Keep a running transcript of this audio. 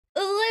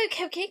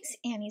Hello, Cupcakes!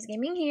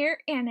 AnniesGaming here,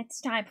 and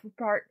it's time for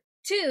part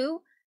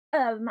 2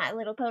 of My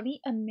Little Pony: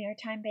 A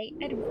Maretime Bay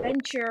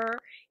Adventure.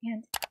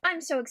 And I'm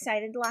so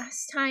excited.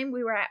 Last time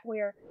we were at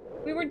where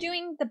we were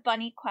doing the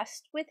bunny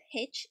quest with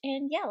Hitch,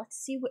 and yeah, let's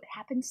see what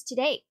happens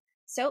today.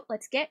 So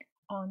let's get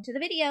on to the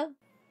video.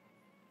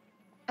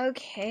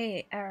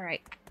 Okay,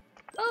 alright.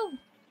 Oh!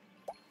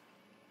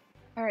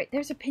 Alright,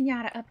 there's a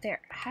piñata up there.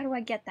 How do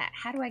I get that?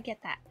 How do I get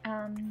that?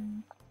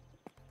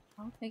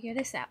 I'll figure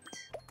this out.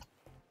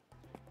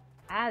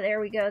 Ah, there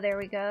we go, there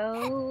we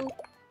go.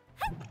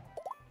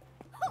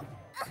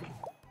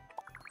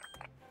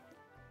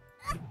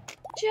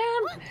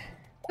 Jump!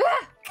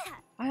 Ah!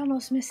 I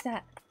almost missed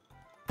that.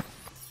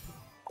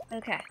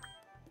 Okay.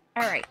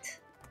 Alright.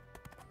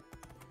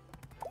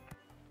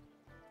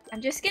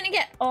 I'm just gonna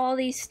get all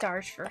these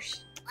stars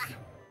first.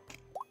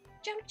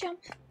 Jump, jump.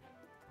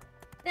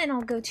 Then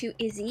I'll go to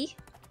Izzy.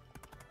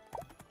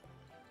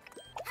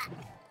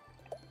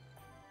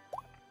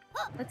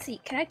 Let's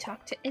see, can I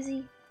talk to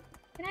Izzy?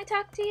 Can I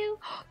talk to you?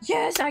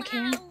 Yes, I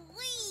can.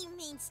 Wowee,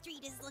 Main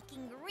Street is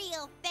looking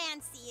real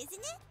fancy, isn't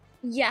it?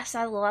 Yes,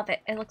 I love it.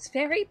 It looks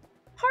very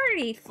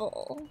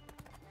partyful.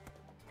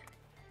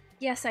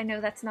 Yes, I know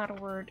that's not a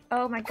word.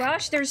 Oh my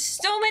gosh, there's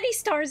so many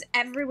stars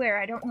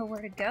everywhere. I don't know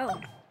where to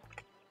go.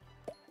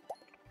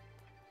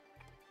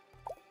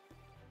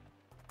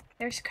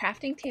 There's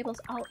crafting tables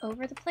all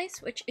over the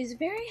place, which is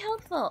very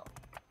helpful.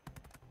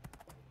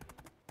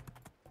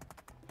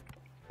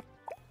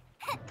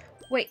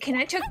 Wait, can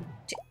I talk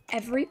to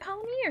every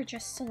pony or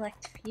just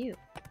select few?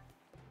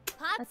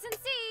 Pots and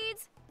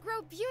seeds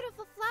grow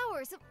beautiful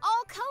flowers of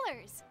all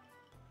colors.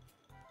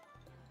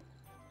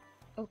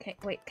 Okay,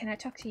 wait, can I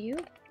talk to you?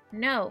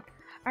 No.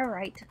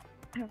 Alright.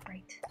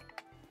 Alright.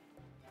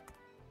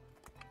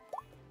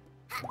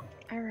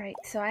 Alright,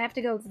 so I have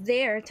to go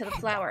there to the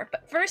flower.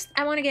 But first,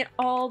 I want to get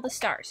all the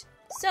stars.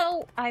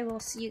 So, I will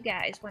see you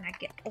guys when I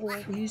get all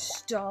these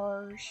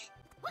stars.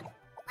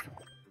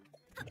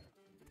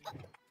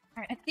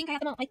 Alright, I think I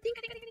have them all. I think.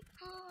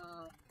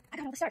 I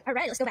got all the stars.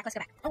 Alright, let's go back,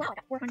 Oh wow, I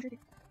got 400.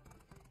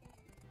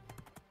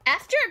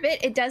 After a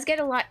bit, it does get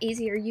a lot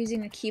easier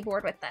using the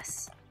keyboard with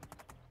this.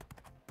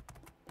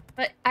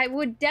 But I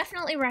would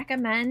definitely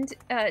recommend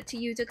to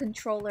use a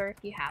controller if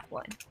you have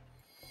one.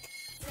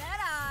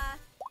 Ta-da!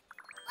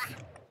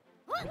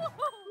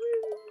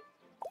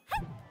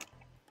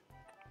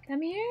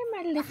 Come here,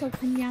 my little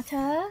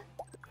piñata.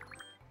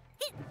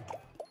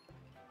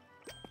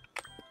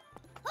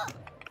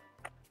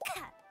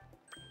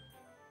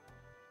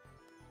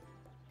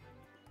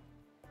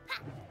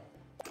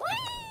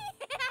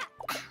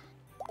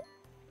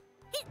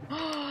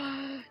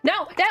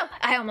 No, no!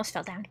 I almost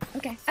fell down.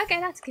 Okay, okay,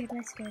 that's good,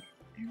 that's good.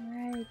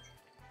 Alright.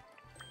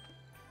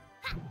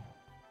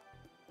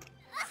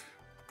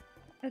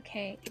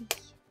 Okay.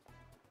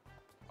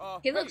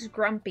 He looks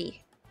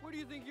grumpy. Where do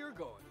you think you're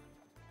going?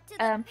 To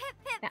the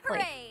Pip that way.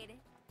 Parade.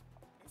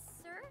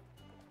 Sir?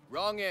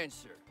 Wrong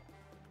answer.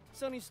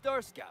 Sunny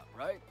Star Scout,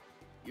 right?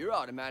 You're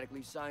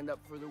automatically signed up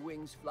for the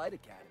Wings Flight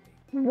Academy.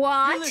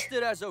 What? You're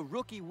listed as a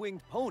rookie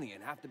winged pony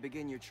and have to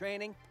begin your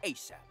training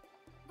ASAP.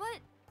 But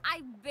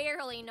I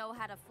barely know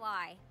how to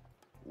fly.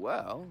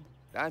 Well,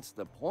 that's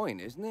the point,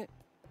 isn't it?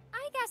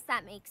 I guess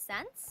that makes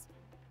sense.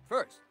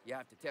 First, you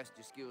have to test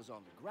your skills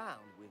on the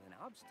ground with an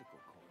obstacle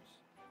course.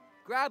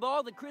 Grab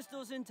all the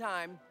crystals in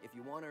time if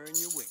you want to earn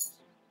your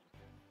wings.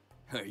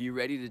 Are you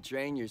ready to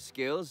train your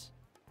skills?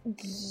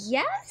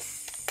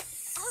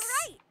 Yes. All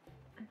right.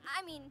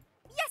 I mean,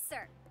 yes,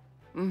 sir.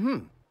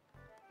 Mm-hmm.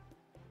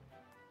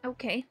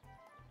 Okay.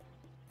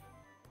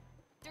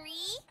 3,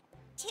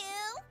 2,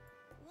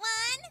 1,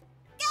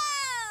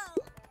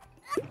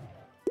 go!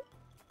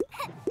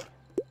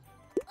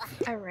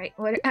 Alright,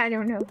 what? I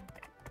don't know.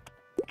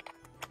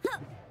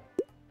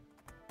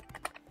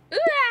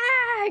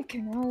 I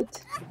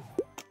cannot.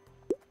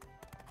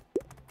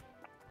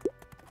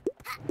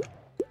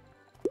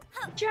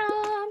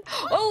 Jump!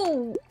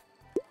 Oh!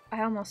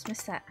 I almost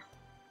missed that.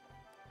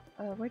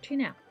 Where'd you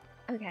now?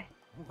 Okay.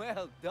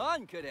 Well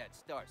done, Cadet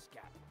Star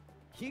Scout.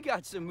 You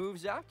got some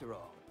moves after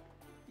all.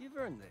 You've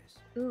earned this.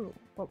 Ooh,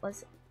 what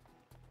was it?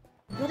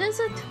 What is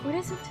it? What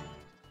is it?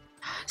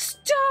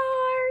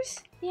 Stars!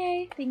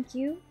 Yay, thank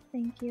you.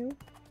 Thank you.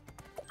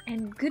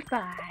 And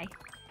goodbye.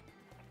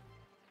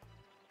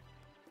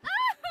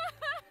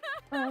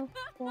 Oh,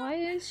 why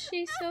is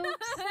she so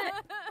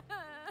upset?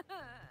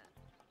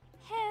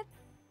 Pip,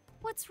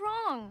 what's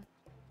wrong?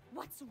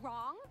 What's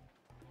wrong?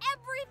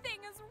 Everything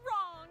is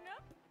wrong!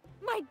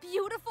 My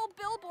beautiful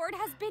billboard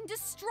has been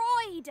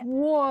destroyed!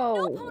 Whoa!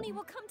 No pony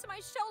will come to my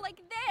show like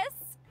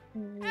this!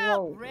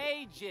 Whoa.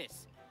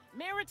 Outrageous!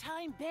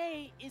 Maretime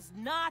Bay is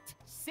not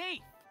safe.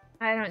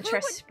 I don't Who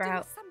trust would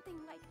Sprout. do something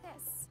like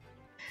this?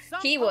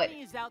 Some He would.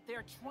 pony is out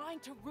there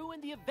trying to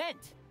ruin the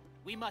event.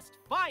 We must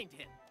find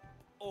him.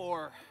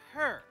 Or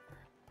her.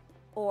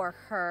 Or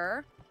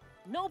her?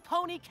 No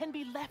pony can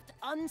be left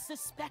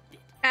unsuspected.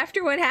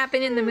 After what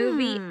happened in the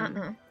movie,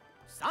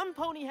 Some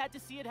pony had to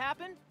see it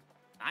happen.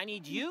 I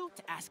need you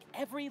to ask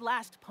every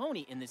last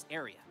pony in this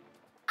area.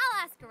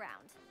 I'll ask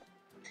around.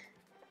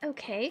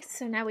 Okay,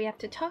 so now we have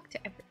to talk to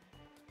everyone.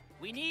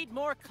 We need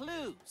more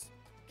clues.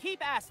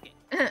 Keep asking.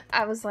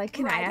 I was like,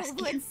 can I ask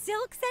Bridal you? with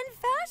silks and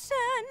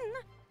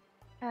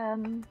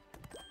fashion.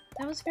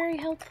 That was very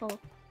helpful.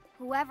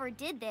 Whoever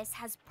did this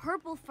has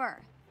purple fur.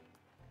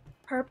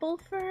 Purple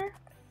fur?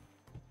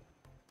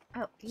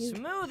 Oh, you...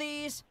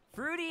 Smoothies!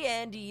 Fruity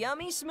and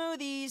yummy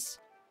smoothies!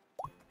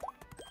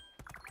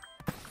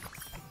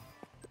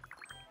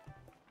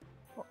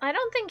 Well, I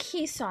don't think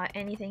he saw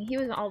anything. He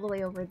was all the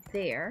way over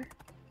there.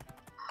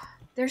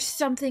 There's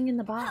something in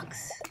the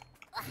box.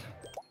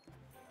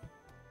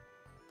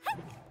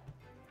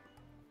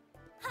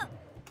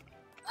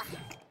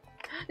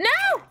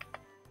 No!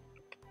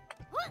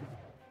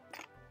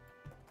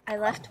 I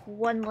left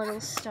one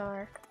little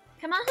star.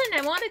 Come on,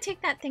 I want to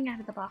take that thing out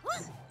of the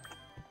box.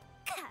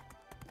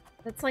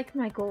 That's like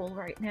my goal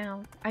right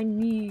now. I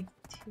need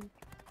to...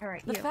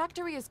 Alright, The you.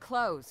 factory is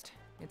closed.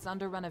 It's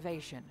under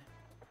renovation.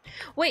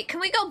 Wait, can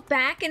we go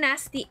back and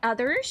ask the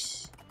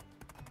others?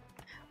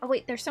 Oh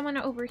wait, there's someone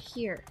over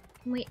here.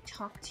 Can we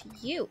talk to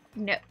you?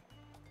 No.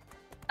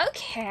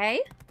 Okay.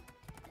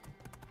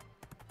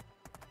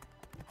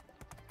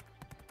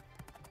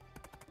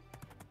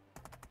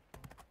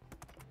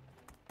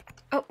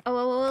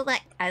 Oh,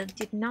 I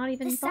did not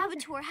even The bother.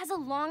 saboteur has a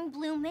long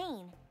blue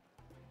mane.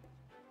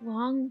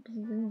 Long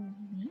blue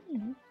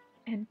mane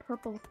and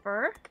purple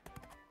fur?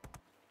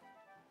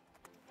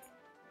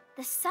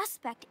 The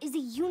suspect is a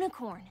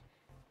unicorn.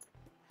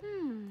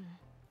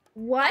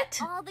 What?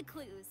 All the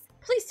clues.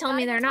 Please tell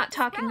me Gotta they're go not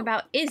talk to talking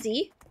Sprout. about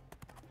Izzy.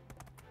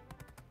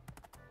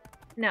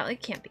 No,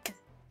 it can't be.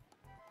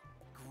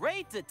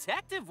 Great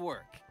detective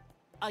work.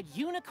 A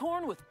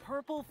unicorn with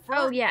purple fur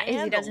Oh, yeah, Izzy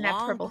and doesn't a have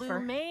long purple blue fur.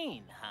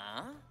 mane,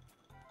 huh?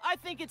 I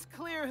think it's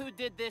clear who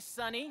did this,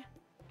 Sonny.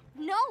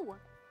 No,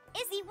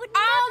 Izzy would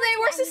Oh, never they do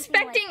were anything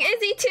suspecting like that.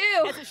 Izzy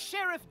too! As a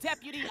sheriff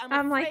deputy, I'm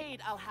I'm like, afraid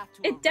I'll have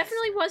to It arrest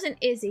definitely you. wasn't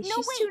Izzy. No,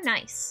 She's too wait.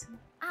 nice.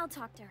 I'll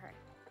talk to her.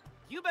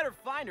 You better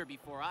find her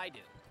before I do.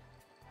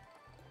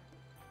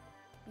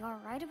 You're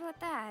right about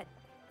that.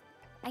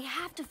 I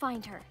have to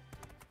find her.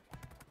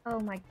 Oh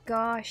my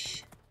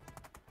gosh.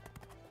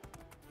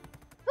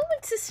 Who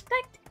would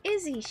suspect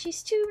Izzy?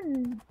 She's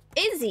too...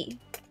 Izzy!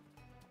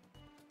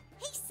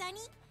 Hey, Sonny,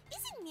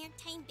 isn't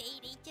Maretime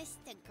Bay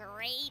just the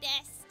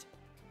greatest?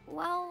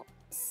 Well,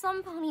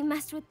 some pony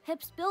messed with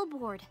Pip's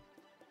billboard.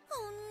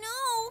 Oh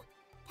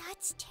no!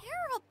 That's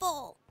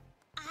terrible!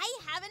 I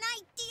have an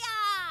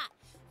idea!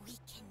 We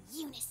can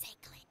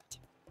unicycle it.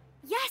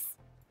 Yes!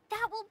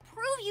 That will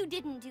prove you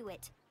didn't do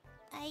it.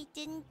 I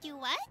didn't do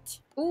what?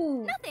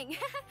 Ooh. Nothing.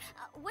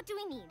 What do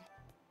we need?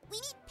 We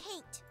need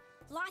paint.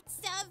 Lots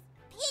of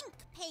pink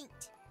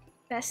paint.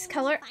 Best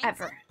Can we color find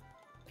ever. some?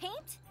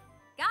 Paint?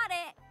 Got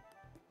it.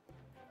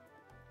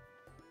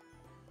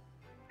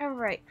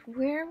 Alright,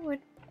 where would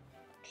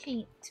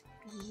paint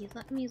be?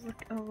 Let me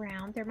look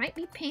around. There might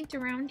be paint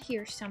around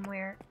here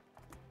somewhere.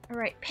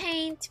 Alright,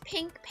 paint,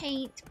 pink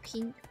paint,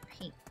 pink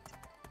paint.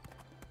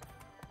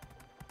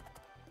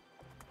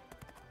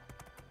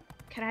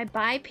 Can I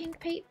buy pink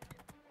paint?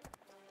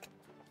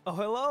 Oh,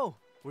 hello.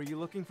 Were you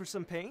looking for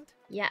some paint?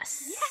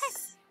 Yes.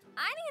 Yes!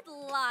 I need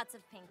lots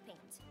of pink paint.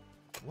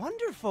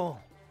 Wonderful.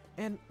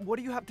 And what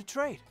do you have to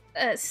trade?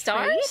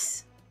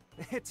 Stars?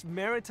 It's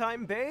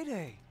Maritime Bay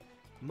Day.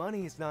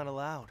 Money is not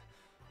allowed.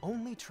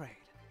 Only trade.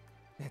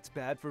 It's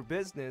bad for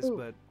business, Ooh.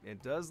 but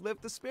it does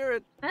lift the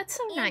spirit. That's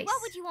so And nice.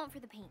 what would you want for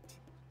the paint?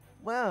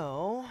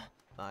 Well,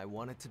 I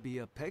wanted to be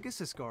a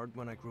Pegasus guard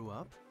when I grew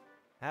up.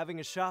 Having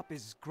a shop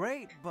is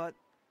great, but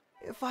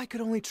if I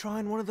could only try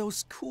on one of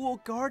those cool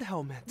guard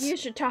helmets. You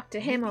should talk to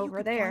him maybe you over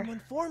could there. Find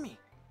one for me.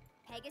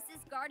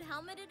 Pegasus guard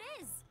helmet it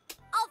is.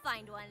 I'll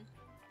find one.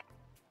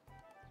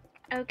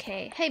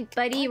 Okay. Hey,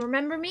 buddy,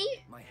 remember me?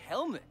 My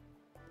helmet?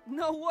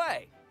 No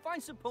way.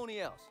 Find some pony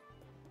else.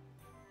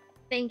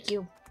 Thank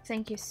you.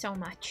 Thank you so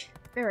much.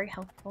 Very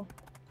helpful.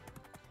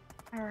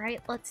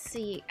 Alright, let's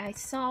see. I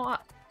saw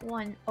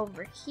one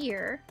over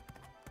here.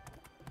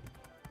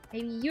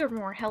 Maybe you're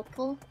more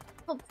helpful.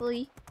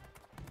 Hopefully.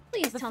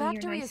 Please The tell me you're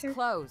factory is nicer.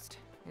 closed.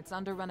 It's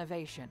under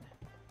renovation.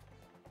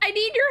 I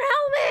need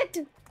your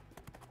helmet!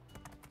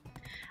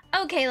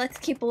 Okay, let's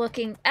keep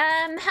looking.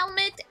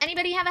 Helmet?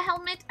 Anybody have a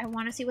helmet? I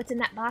want to see what's in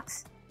that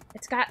box.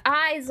 It's got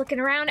eyes looking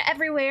around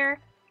everywhere.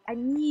 I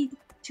need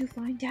to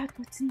find out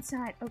what's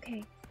inside.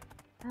 Okay.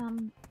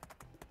 Come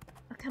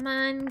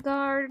on,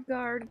 guard.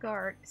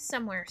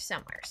 Somewhere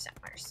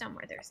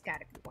there's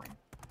gotta be one.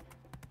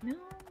 No.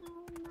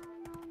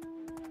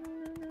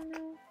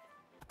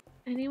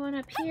 Anyone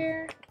up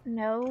here?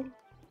 No.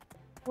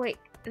 Wait,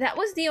 that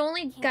was the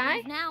only Can't guy?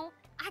 leave now.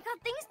 I got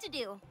things to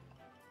do.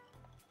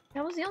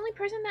 That was the only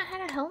person that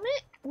had a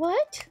helmet?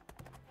 What?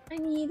 I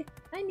need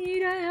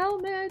a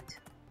helmet.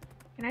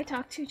 Can I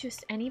talk to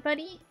just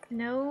anybody?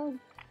 No.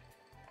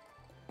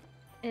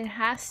 It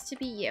has to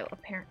be you,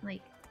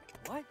 apparently.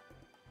 What?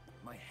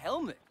 My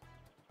helmet?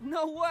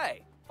 No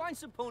way. Find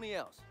some pony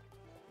else.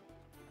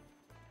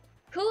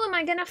 Who am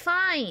I gonna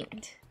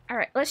find?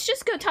 Alright, let's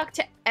just go talk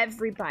to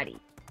everybody.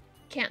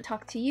 Can't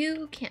talk to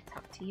you, can't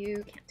talk to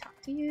you, can't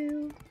talk to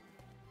you.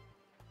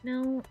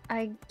 No,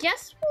 I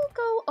guess we'll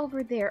go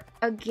over there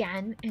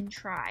again and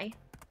try.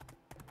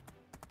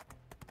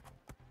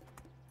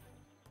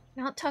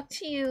 And I'll talk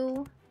to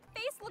you.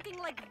 Face looking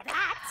like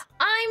that?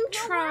 I'm No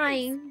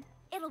trying.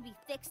 It'll be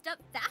fixed up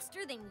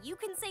faster than you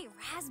can say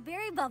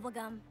raspberry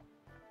bubblegum.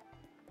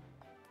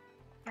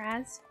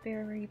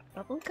 Raspberry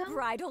bubblegum?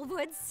 Bridal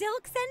wood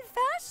silks and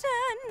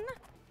fashion.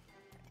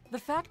 The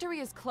factory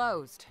is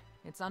closed.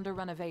 It's under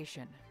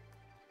renovation.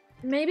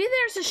 Maybe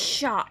there's a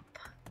shop.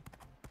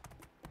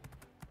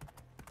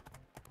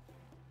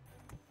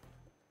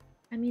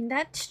 I mean,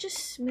 that's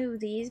just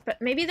smoothies,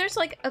 but maybe there's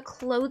like a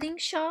clothing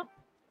shop.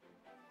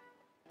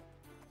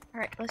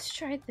 Alright, let's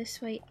try it this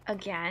way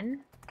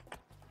again.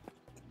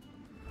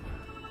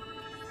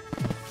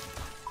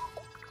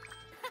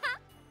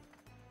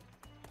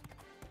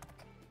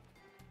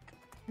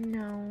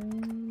 No,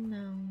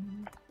 no.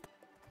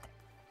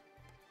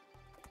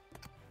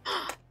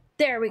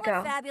 There we go.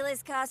 What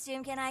fabulous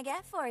costume can I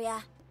get for ya?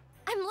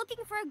 I'm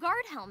looking for a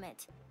guard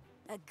helmet.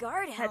 A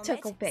guard helmet? That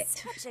took a bit.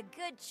 Such a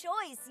good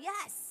choice,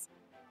 yes.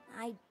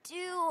 I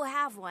do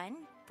have one,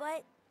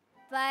 but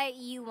But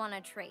you want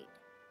to trade.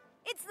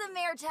 it's the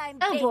Maretime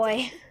Oh Bay boy.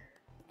 Day,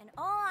 and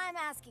all I'm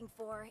asking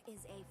for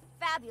is a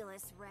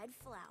fabulous red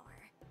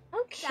flower.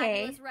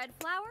 Okay. Fabulous red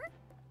flower?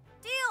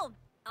 Deal!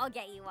 I'll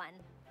get you one.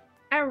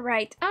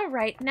 Alright,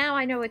 alright. Now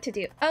I know what to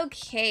do.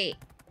 Okay.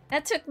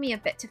 That took me a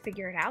bit to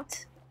figure it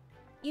out.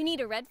 You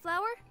need a red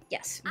flower?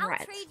 Yes, I'll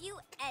red. trade you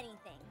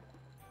anything.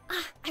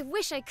 I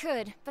wish I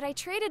could, but I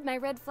traded my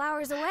red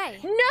flowers away.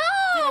 No!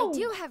 But I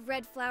do have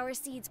red flower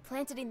seeds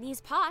planted in these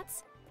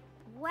pots.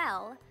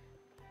 Well,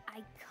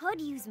 I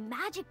could use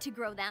magic to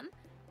grow them,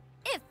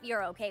 if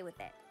you're okay with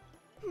it.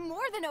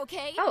 More than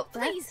okay. Oh,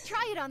 Please that's-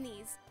 try it on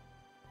these.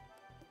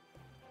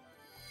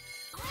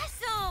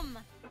 Awesome!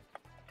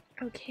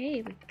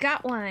 Okay, we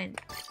got one.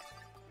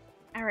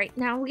 Alright,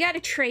 now we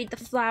gotta trade the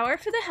flower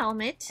for the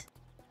helmet.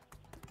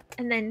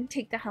 And then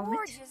take the helmet.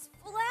 Gorgeous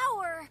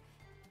flower.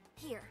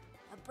 Here,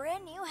 a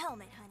brand new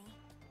helmet, honey.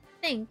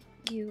 Thank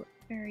you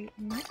very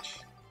much.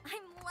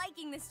 I'm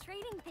liking this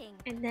trading thing.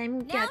 And then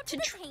we Now get to to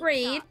the paint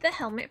trade shop. the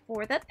helmet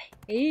for the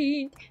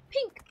paint.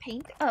 Pink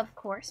paint, of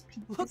course.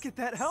 Pink Look is at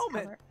that the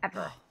helmet. color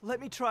Ever.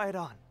 Let me try it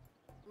on.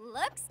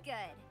 Looks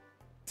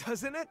good.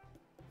 Doesn't it?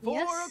 For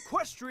Yes.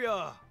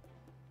 Equestria!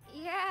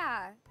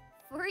 Yeah,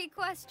 for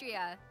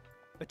Equestria.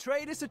 A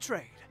trade is a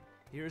trade.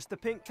 Here's the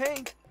pink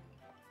paint.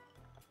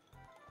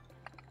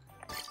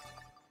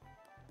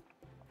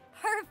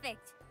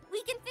 Perfect.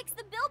 We can fix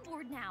the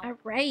billboard now.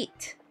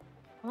 Alright.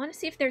 I want to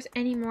see if there's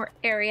any more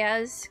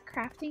areas.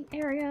 Crafting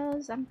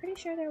areas. I'm pretty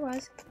sure there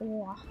was.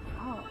 Wow.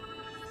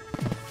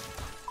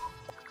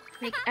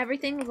 Make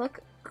everything look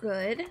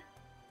good.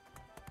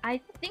 I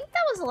think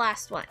that was the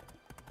last one.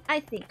 I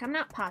think. I'm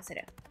not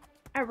positive.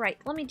 Alright,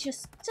 let me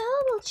just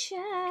double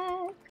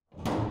check.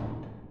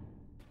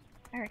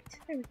 Alright,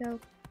 there we go.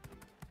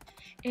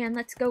 And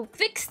let's go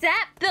fix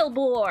that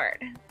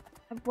billboard.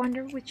 I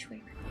wonder which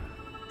way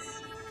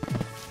we're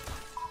going.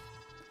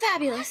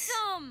 Fabulous.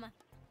 Awesome!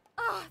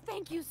 Oh,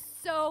 thank you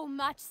so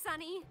much,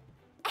 Sunny.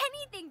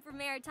 Anything for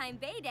Maritime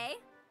Bay Day.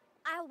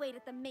 I'll wait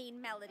at the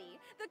main melody.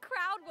 The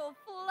crowd will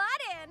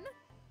flood in.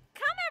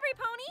 Come, every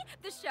pony.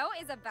 The show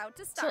is about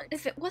to So start.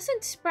 if it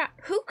wasn't Sprout,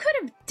 who could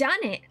have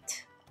done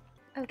it?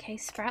 Okay,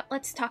 Sprout,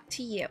 let's talk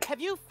to you.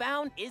 Have you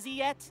found Izzy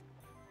yet?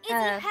 Izzy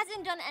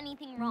hasn't done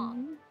anything wrong.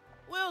 Mhm.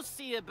 We'll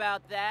see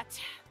about that.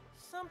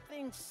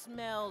 Something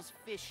smells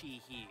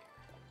fishy here.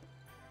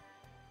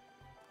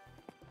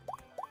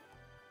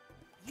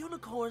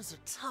 Unicorns are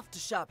tough to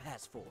shop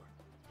hats for.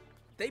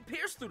 They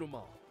pierce through them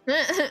all.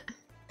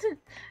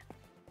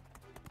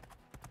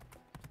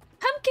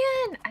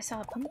 Pumpkin! I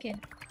saw a pumpkin.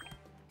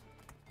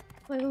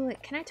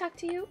 Wait. Can I talk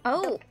to you?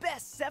 Oh, The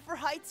best Zephyr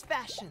Heights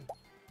fashion.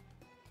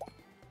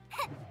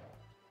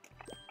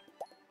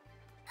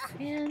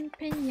 and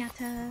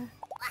pinata.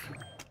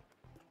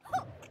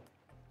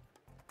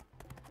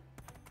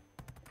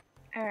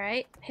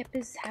 Alright, Pip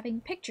is having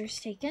pictures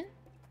taken.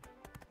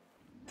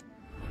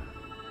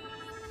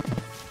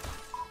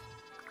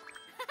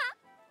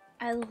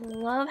 I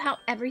love how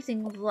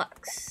everything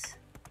looks.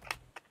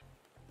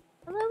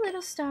 Hello,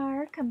 little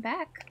star. Come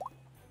back.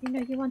 You know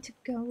you want to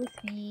go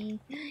with me.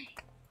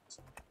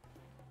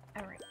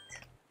 Alright.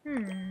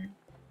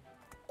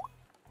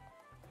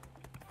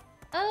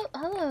 Oh,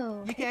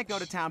 hello. You can't go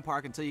to Town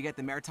Park until you get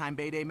the Maritime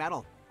Bay Day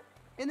medal.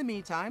 In the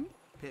meantime,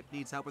 Pip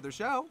needs help with her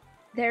show.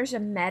 There's a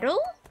medal?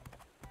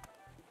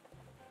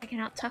 I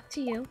cannot talk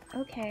to you.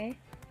 Okay.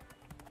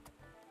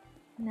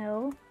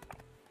 No.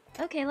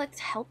 Okay, let's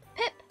help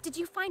Pip. Did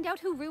you find out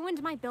who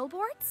ruined my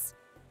billboards?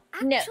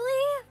 No. Actually,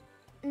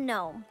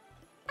 no.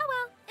 Oh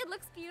well, it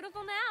looks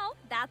beautiful now.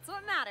 That's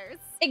what matters.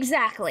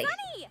 Exactly.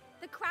 Sunny,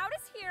 the crowd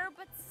is here,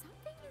 but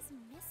something is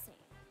missing.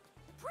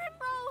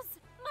 Primrose,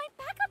 my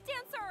backup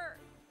dancer.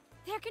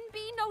 There can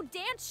be no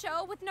dance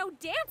show with no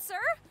dancer.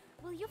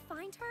 Will you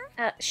find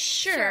her?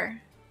 Sure.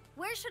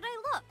 Where should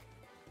I look?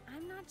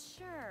 I'm not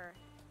sure.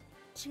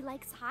 She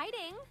likes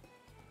hiding.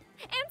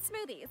 And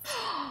smoothies.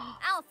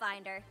 I'll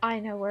find her. I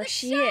know where The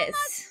she show is.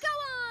 must go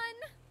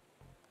on.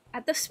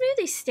 At the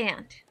smoothie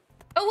stand.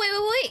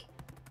 Oh, wait.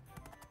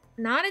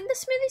 Not in the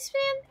smoothie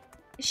stand?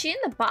 Is she in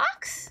the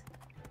box?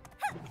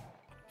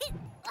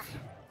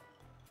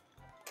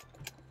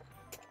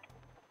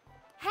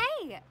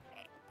 Hey,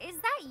 is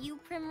that you,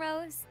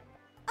 Primrose?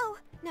 Oh,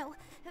 no.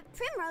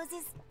 Primrose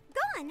is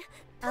gone.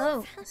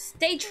 Oh,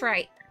 stage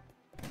fright,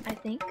 I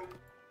think.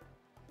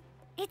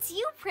 It's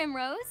you,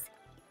 Primrose.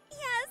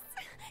 Yes,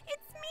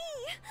 it's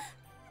me.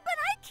 But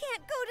I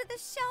can't go to the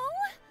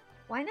show.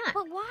 Why not?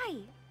 But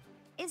why?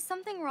 Is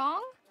something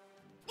wrong?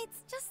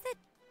 It's just that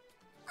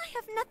I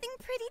have nothing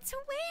pretty to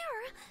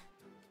wear.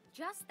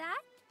 Just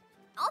that?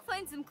 I'll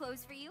find some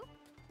clothes for you.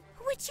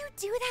 Would you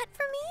do that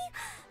for me?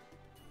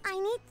 I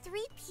need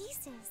 3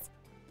 pieces.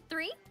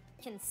 3?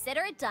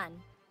 Consider it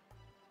done.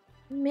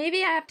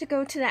 Maybe I have to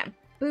go to that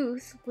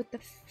booth with the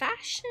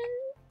fashion?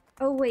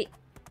 Oh, wait.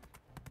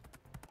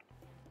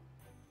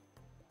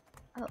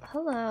 Oh,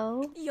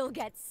 hello. You'll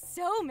get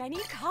so many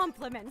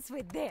compliments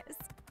with this.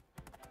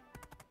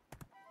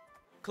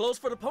 Clothes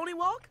for the pony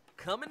walk?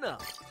 Coming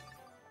up.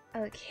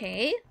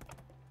 Okay.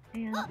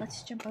 And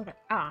let's jump over.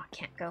 Ah,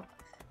 can't go.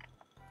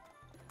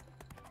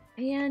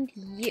 And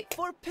you.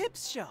 For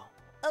Pip's show.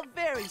 A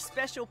very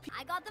special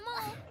I got them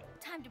all.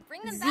 Time to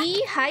bring them back.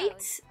 Z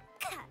Heights,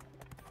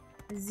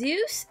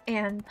 Zeus,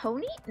 and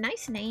Pony.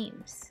 Nice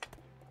names.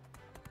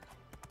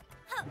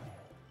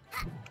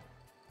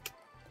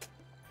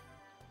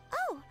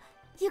 Oh,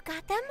 you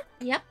got them?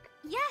 Yep.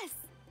 Yes.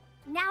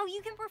 Now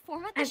you can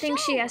perform at the show. I think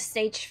she has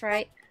stage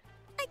fright.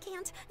 I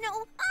can't.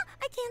 No,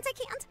 I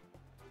can't.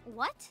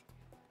 What?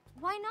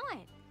 Why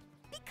not?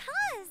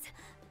 Because.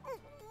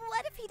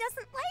 What if he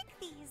doesn't like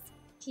these?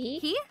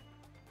 He?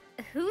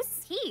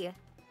 Who's he?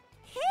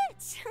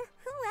 Hitch.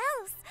 Who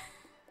else?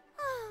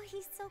 Oh,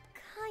 he's so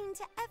kind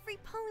to every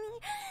pony.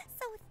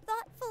 So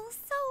thoughtful.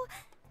 So.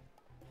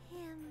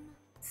 him.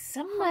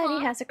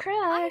 Somebody has a I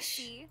crush.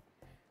 see.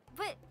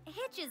 But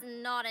Hitch is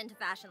not into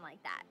fashion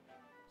like that.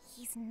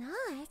 He's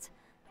not?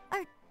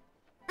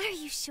 Are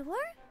you sure?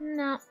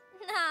 No.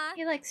 Nah,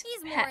 He likes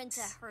he's pets. more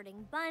into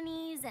herding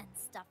bunnies and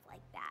stuff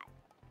like that.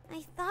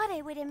 I thought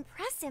I would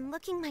impress him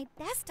looking my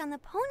best on the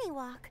pony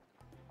walk.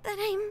 But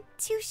I'm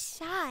too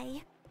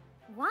shy.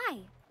 Why?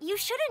 You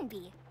shouldn't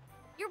be.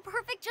 You're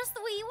perfect just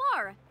the way you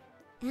are.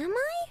 Am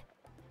I?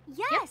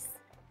 Yes.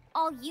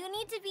 All you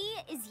need to be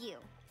is you.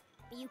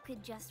 You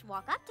could just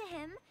walk up to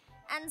him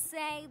and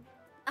say,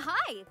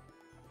 hi.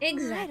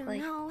 Exactly.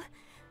 I don't know.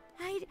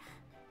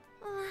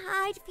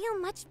 I'd feel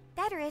much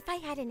better if I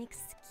had an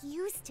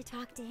excuse to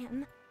talk to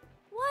him.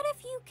 What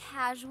if you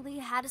casually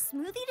had a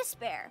smoothie to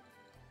spare?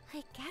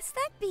 I guess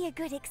that'd be a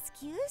good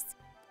excuse.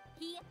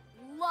 He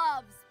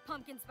loves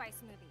pumpkin spice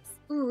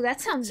smoothies. Ooh,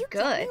 that sounds Could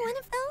you good. get me one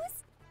of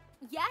those?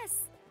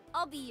 Yes,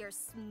 I'll be your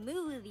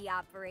smoothie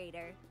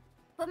operator.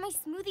 But my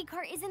smoothie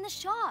cart is in the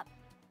shop.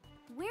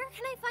 Where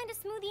can I find a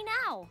smoothie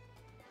now?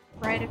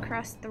 Right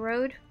across the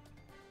road.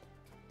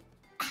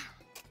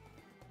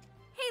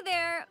 Hey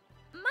there,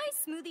 my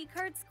smoothie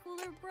cart's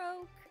cooler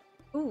broke.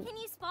 Ooh. Can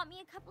you spot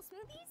me a couple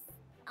smoothies?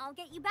 I'll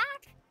get you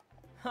back.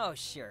 Oh,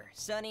 sure.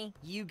 Sonny,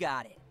 you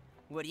got it.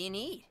 What do you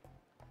need?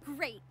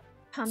 Great.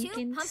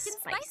 Pumpkin 2 pumpkin spice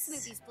spice.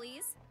 smoothies,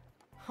 please.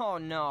 Oh,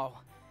 no.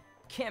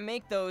 Can't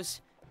make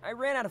those. I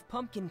ran out of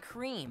pumpkin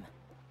cream.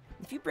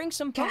 If you bring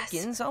some Gasp.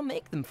 pumpkins, I'll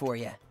make them for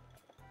you.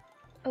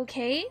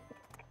 Okay.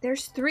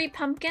 There's 3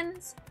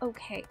 pumpkins.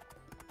 Okay.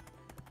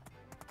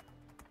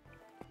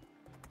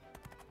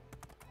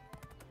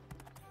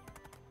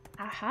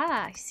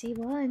 Aha, I see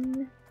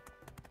one.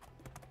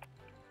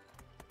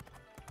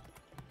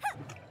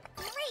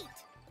 Great.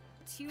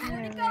 2 more to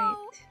Alright.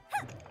 go.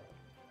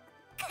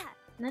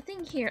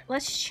 Nothing here.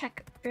 Let's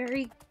check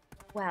very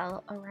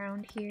well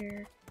around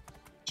here.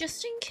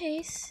 Just in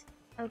case.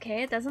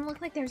 Okay, it doesn't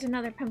look like there's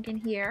another pumpkin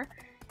here.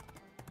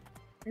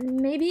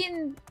 Maybe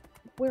in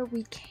where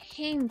we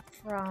came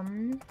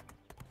from.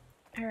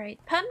 Alright,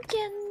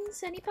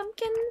 pumpkins! Any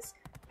pumpkins?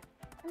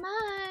 Come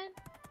on!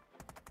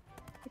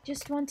 I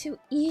just want to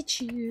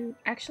eat you.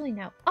 Actually,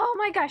 no. Oh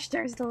my gosh,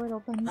 there's the little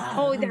bunny.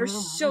 Oh, they're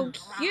so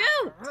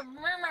cute!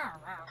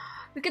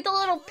 Look at the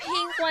little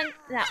pink one.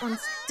 That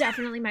one's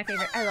definitely my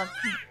favorite. I love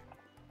pink.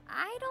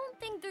 I don't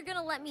think they're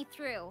gonna let me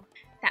through.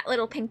 That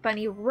little pink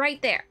bunny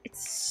right there.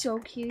 It's so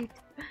cute.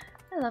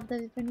 I love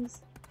those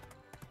bunnies.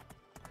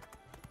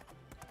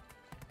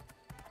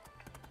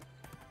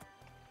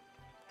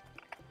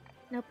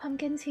 No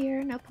pumpkins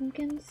here, no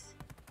pumpkins.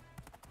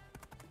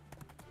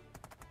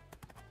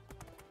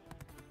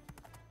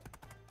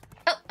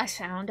 Oh, I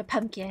found a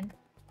pumpkin.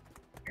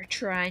 You're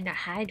trying to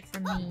hide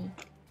from me.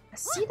 I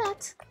see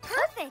that.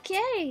 Perfect.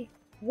 Okay,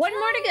 one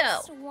more to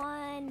Just go.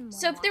 one more.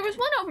 So if there was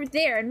one over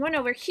there and one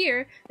over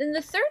here, then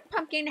the third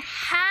pumpkin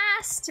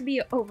has to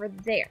be over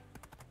there.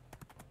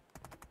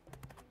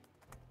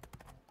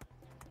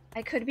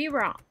 I could be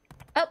wrong.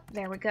 Oh,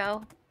 there we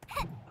go.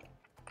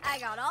 I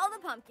got all the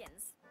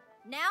pumpkins.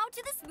 Now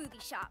to the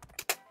smoothie shop.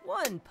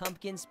 1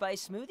 pumpkin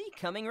spice smoothie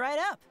coming right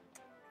up.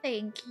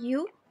 Thank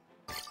you.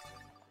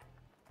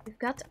 We've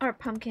got our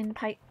pumpkin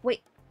pie.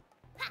 Wait.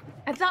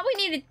 I thought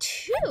we needed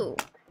 2.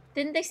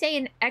 Didn't they say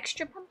an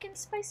extra pumpkin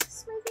spice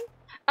smoothie?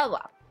 Oh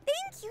well.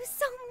 Thank you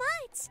so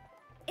much!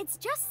 It's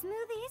just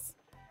smoothies.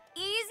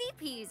 Easy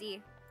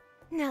peasy.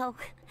 No.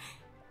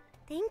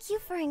 Thank you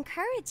for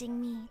encouraging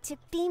me to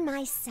be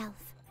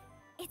myself.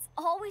 It's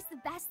always the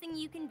best thing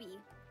you can be.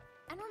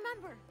 And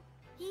remember,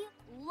 he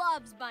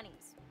loves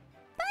bunnies.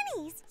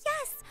 Bunnies,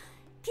 yes!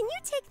 Can you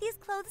take these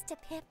clothes to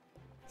Pip?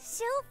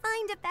 She'll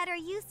find a better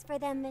use for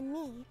them than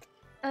me.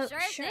 Oh,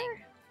 Sure sure. thing.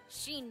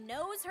 She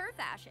knows her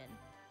fashion.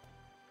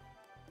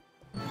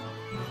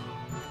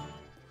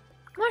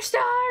 More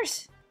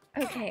stars!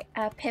 Okay,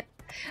 Pip.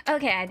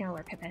 Okay, I know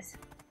where Pip is.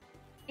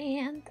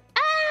 And,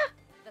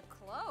 The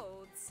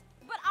clothes?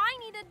 But I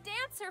need a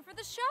dancer for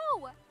the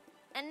show!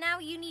 And now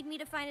you need me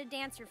to find a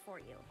dancer for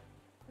you,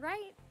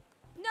 right?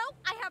 No,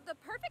 I have the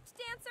perfect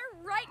dancer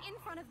right in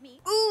front of me.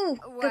 ooh,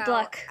 good Well,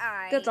 luck.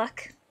 Good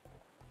luck.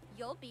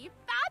 You'll be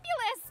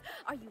fabulous!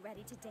 Are you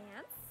ready to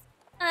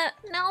dance?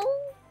 No.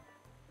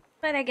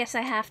 But I guess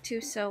I have to,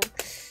 so.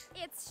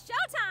 It's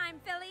showtime,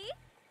 Philly!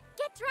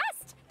 Get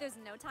dressed! There's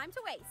no time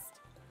to waste.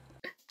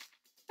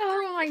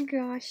 Oh my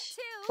gosh.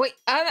 2, Wait,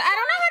 I don't know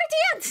how to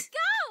dance!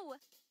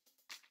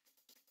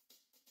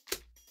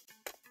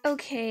 go!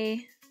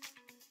 Okay.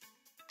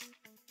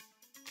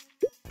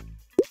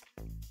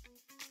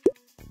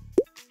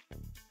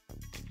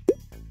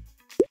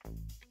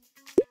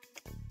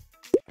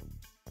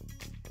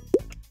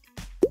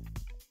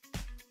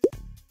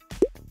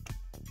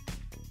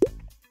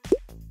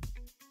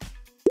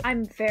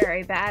 I'm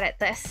very bad at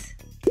this.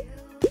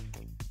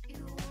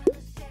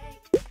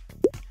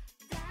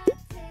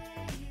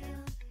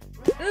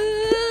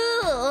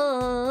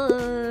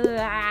 Ooh,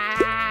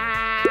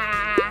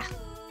 ah.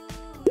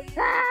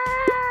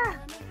 Ah.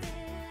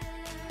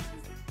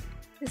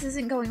 This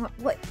isn't going well.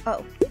 What?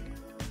 Oh.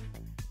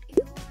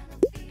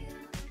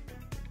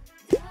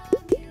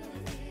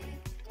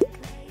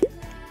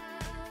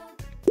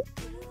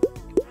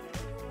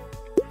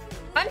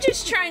 I'm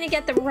just trying to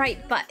get the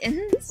right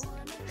buttons.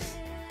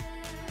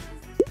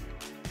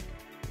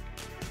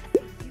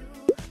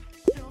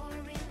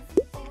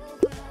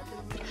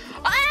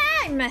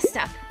 I messed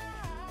up.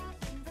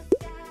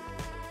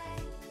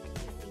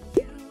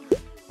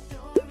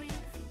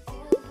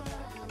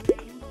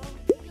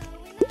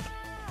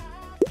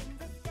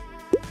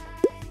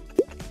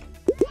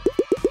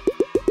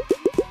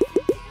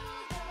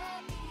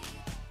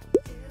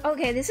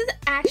 Okay, this is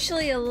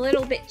actually a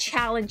little bit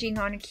challenging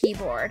on a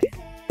keyboard.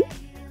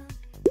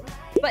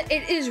 But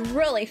it is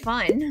really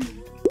fun.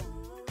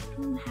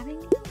 I'm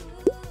having...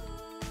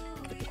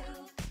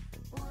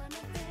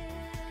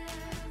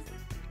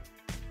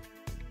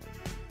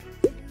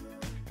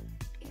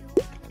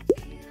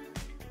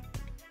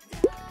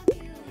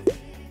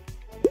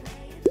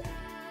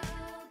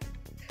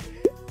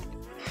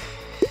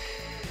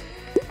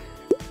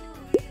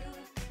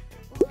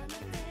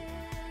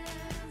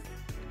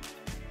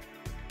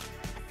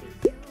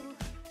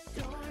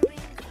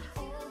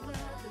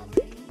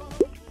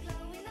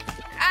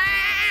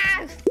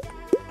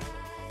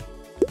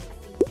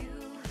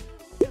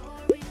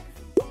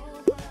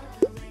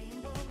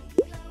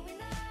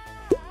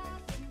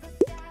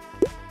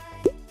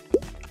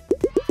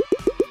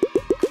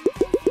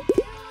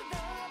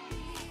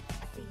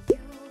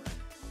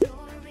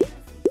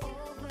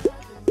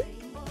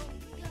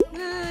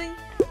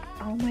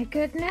 Oh my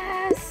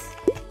goodness!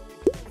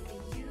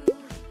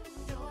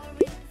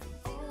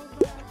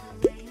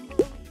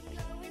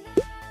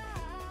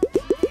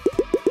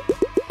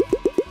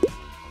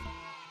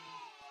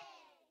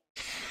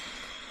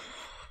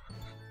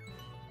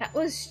 That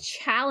was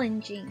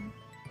challenging.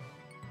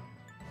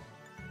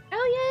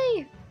 Oh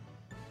yay!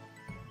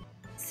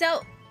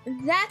 So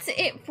that's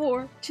it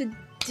for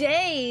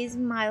today's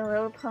My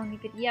Little Pony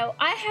video.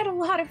 I had a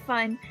lot of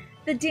fun.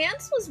 The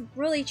dance was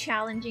really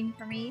challenging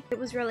for me. It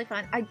was really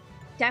fun. I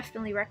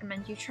definitely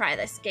recommend you try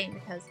this game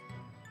because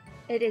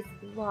it is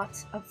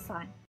lots of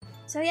fun.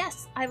 So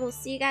yes, I will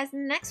see you guys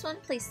in the next one.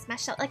 Please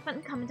smash that like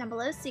button, comment down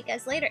below. See you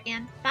guys later,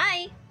 and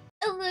bye!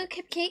 Hello,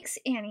 Cupcakes,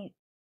 Annie.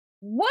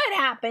 What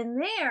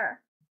happened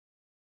there?